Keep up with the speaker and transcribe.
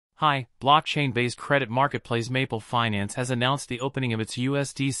Hi, blockchain-based credit marketplace Maple Finance has announced the opening of its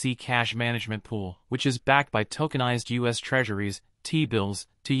USDC cash management pool, which is backed by tokenized U.S. Treasuries, T-bills,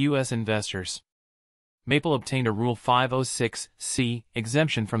 to U.S. investors. Maple obtained a Rule 506(c)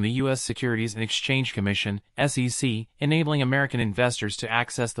 exemption from the U.S. Securities and Exchange Commission, SEC, enabling American investors to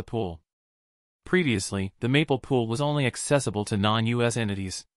access the pool. Previously, the Maple pool was only accessible to non-U.S.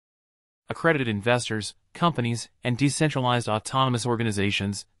 entities. Accredited investors, companies, and decentralized autonomous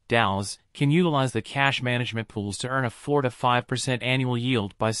organizations, DAOs, can utilize the cash management pools to earn a 4 to 5% annual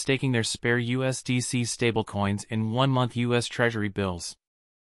yield by staking their spare USDC stablecoins in 1-month U.S. Treasury bills.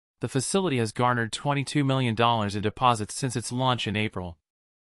 The facility has garnered $22 million in deposits since its launch in April.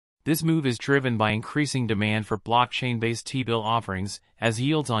 This move is driven by increasing demand for blockchain-based T-bill offerings, as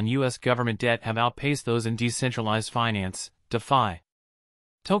yields on U.S. government debt have outpaced those in decentralized finance, DeFi.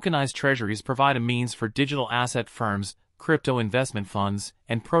 Tokenized treasuries provide a means for digital asset firms, crypto investment funds,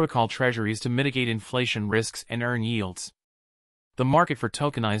 and protocol treasuries to mitigate inflation risks and earn yields. The market for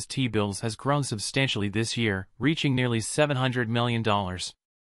tokenized T-bills has grown substantially this year, reaching nearly $700 million.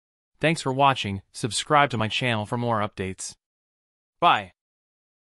 Thanks for watching. Subscribe to my channel for more updates. Bye.